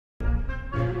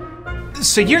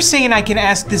So you're saying I can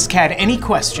ask this cat any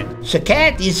question? The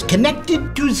cat is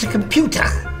connected to the computer.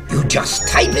 You just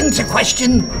type in the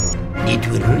question, it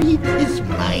will read his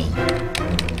mind.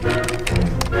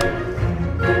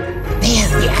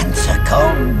 There the answer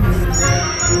comes.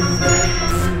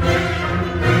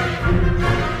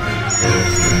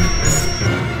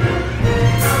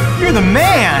 You're the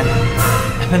man!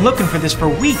 I've been looking for this for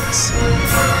weeks.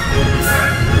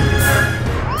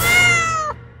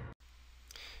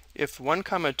 If 1,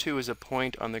 2 is a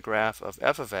point on the graph of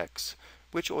f of x,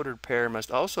 which ordered pair must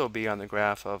also be on the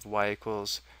graph of y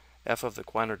equals f of the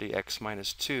quantity x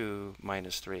minus 2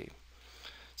 minus 3?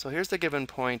 So here's the given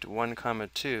point 1,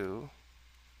 2,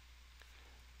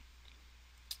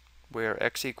 where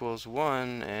x equals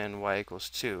 1 and y equals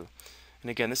 2.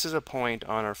 And again, this is a point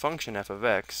on our function f of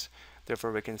x,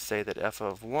 therefore we can say that f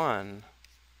of 1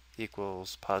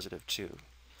 equals positive 2.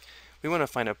 We want to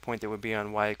find a point that would be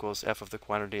on y equals f of the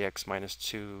quantity x minus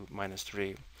 2 minus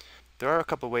 3. There are a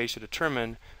couple ways to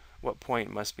determine what point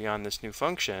must be on this new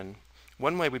function.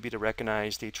 One way would be to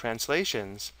recognize the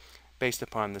translations based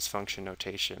upon this function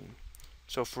notation.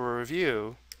 So for a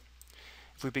review,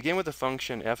 if we begin with the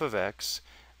function f of x,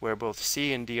 where both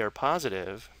c and d are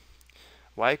positive,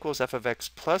 y equals f of x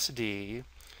plus d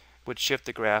would shift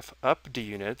the graph up d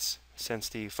units, since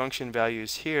the function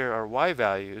values here are y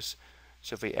values.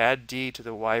 So if we add d to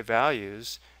the y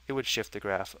values, it would shift the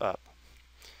graph up.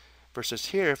 Versus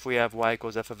here, if we have y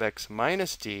equals f of x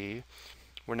minus d,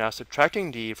 we're now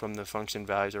subtracting d from the function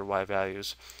values or y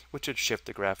values, which would shift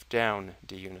the graph down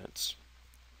d units.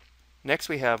 Next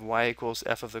we have y equals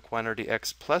f of the quantity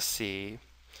x plus c.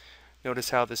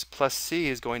 Notice how this plus c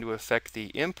is going to affect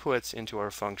the inputs into our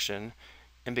function,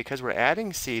 and because we're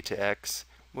adding c to x,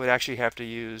 we'd actually have to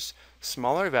use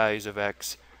smaller values of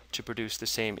x to produce the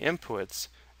same inputs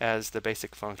as the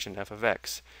basic function f of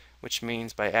x, which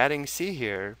means by adding c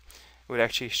here, it would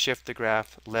actually shift the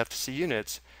graph left c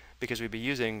units because we'd be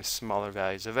using smaller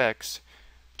values of x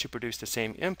to produce the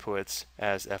same inputs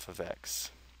as f of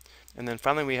x. And then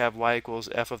finally we have y equals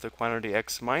f of the quantity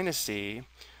x minus c.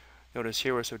 Notice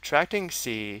here we're subtracting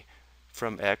c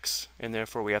from x, and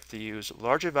therefore we have to use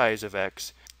larger values of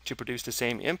x to produce the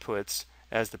same inputs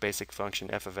as the basic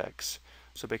function f of x.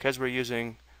 So because we're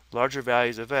using larger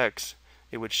values of x,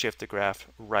 it would shift the graph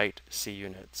right c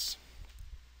units.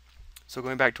 So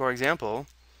going back to our example,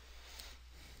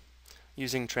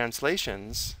 using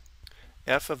translations,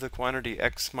 f of the quantity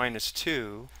x minus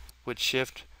 2 would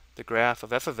shift the graph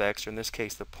of f of x, or in this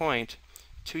case the point,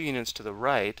 2 units to the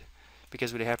right,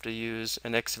 because we'd have to use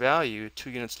an x value 2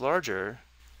 units larger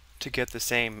to get the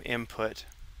same input.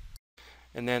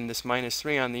 And then this minus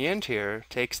 3 on the end here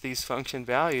takes these function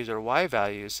values or y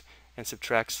values and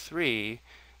subtracts 3,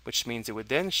 which means it would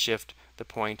then shift the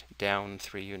point down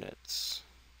 3 units.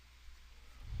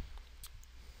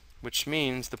 Which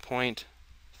means the point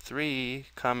 3,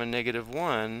 negative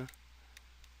 1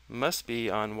 must be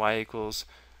on y equals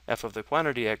f of the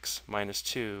quantity x minus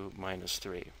 2 minus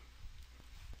 3.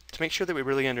 To make sure that we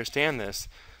really understand this,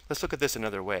 let's look at this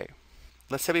another way.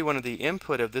 Let's say we wanted the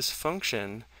input of this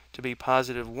function to be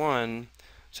positive 1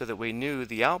 so that we knew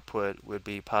the output would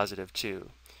be positive 2.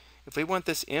 If we want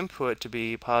this input to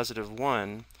be positive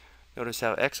 1, notice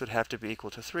how x would have to be equal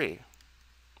to 3.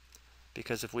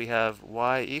 Because if we have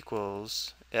y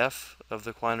equals f of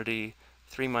the quantity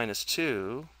 3 minus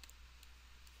 2,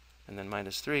 and then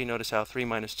minus 3, notice how 3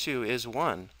 minus 2 is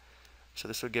 1. So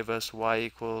this would give us y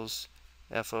equals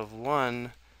f of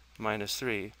 1 minus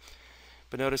 3.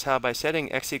 But notice how by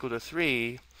setting x equal to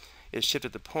 3, it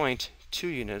shifted the point 2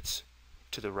 units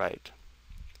to the right.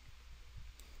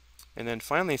 And then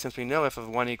finally, since we know f of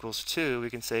 1 equals 2, we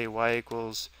can say y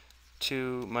equals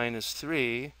 2 minus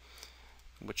 3,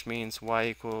 which means y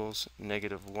equals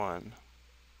negative 1.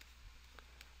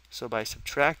 So by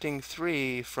subtracting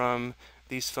 3 from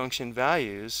these function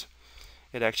values,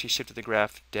 it actually shifted the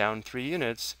graph down 3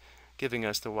 units, giving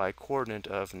us the y coordinate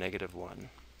of negative 1.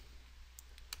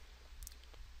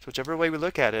 So whichever way we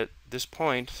look at it, this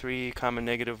point, 3,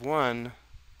 negative 1,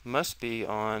 must be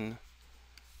on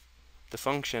the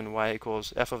function y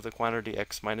equals f of the quantity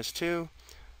x minus 2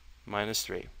 minus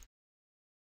 3.